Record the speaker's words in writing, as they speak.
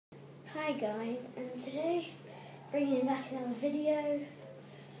Hi guys, and today bringing back another video,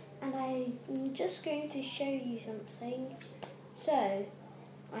 and I'm just going to show you something. So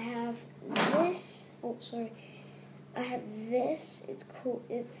I have this. I have this. It's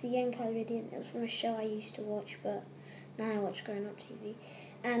the Enchiridion. It was from a show I used to watch, but now I watch Grown Up TV.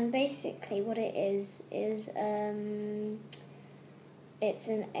 And basically, what it is it's an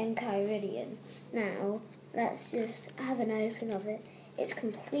Enchiridion. Now let's just have an open of it. It's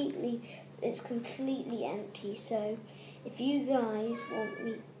completely empty. So if you guys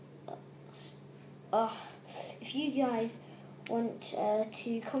want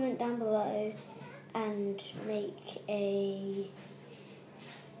to comment down below and make a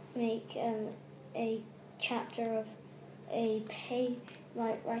chapter of a page,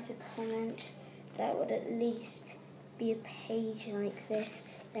 write a comment that would at least be a page like this.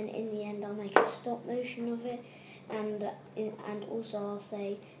 Then in the end I'll make a stop motion of it, and also I'll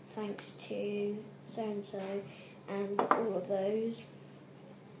say thanks to so and so and all of those.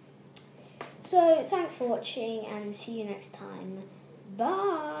 So thanks for watching, and see you next time.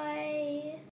 Bye.